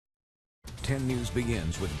10 News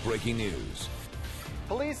begins with breaking news.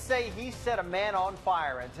 Police say he set a man on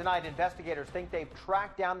fire, and tonight investigators think they've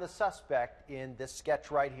tracked down the suspect in this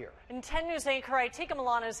sketch right here. And 10 News anchor Itika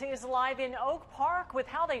Milanes is live in Oak Park with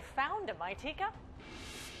how they found him. Itika?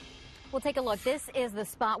 Well, take a look. This is the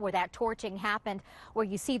spot where that torching happened, where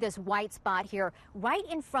you see this white spot here right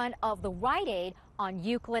in front of the Rite Aid on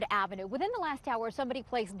Euclid Avenue. Within the last hour, somebody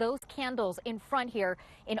placed those candles in front here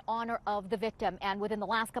in honor of the victim. And within the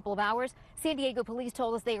last couple of hours, San Diego police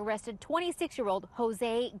told us they arrested 26-year-old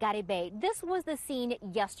Jose Garibay. This was the scene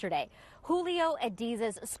yesterday. Julio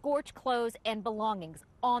Ediza's scorched clothes and belongings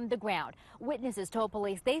on the ground. Witnesses told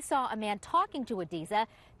police they saw a man talking to Ediza,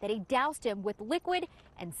 that he doused him with liquid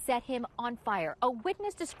and set him on fire. A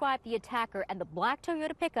witness described the attacker and the black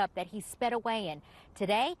Toyota pickup that he sped away in.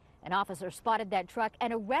 Today, an officer spotted that truck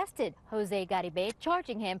and arrested Jose Garibay,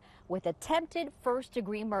 charging him with attempted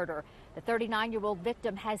first-degree murder. The 39-year-old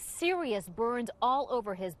victim has serious burns all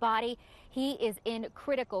over his body. He is in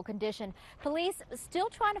critical condition. Police still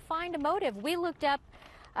trying to find a motive. We looked up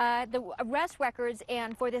the arrest records,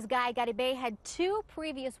 and for this guy, Garibay had 2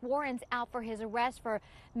 previous warrants out for his arrest for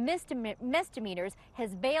misdemeanors.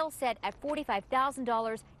 His bail set at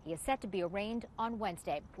 $45,000. He is set to be arraigned on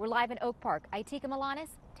Wednesday. We're live in Oak Park. Itika Milanes,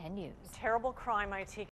 10 News. Terrible crime, Itika.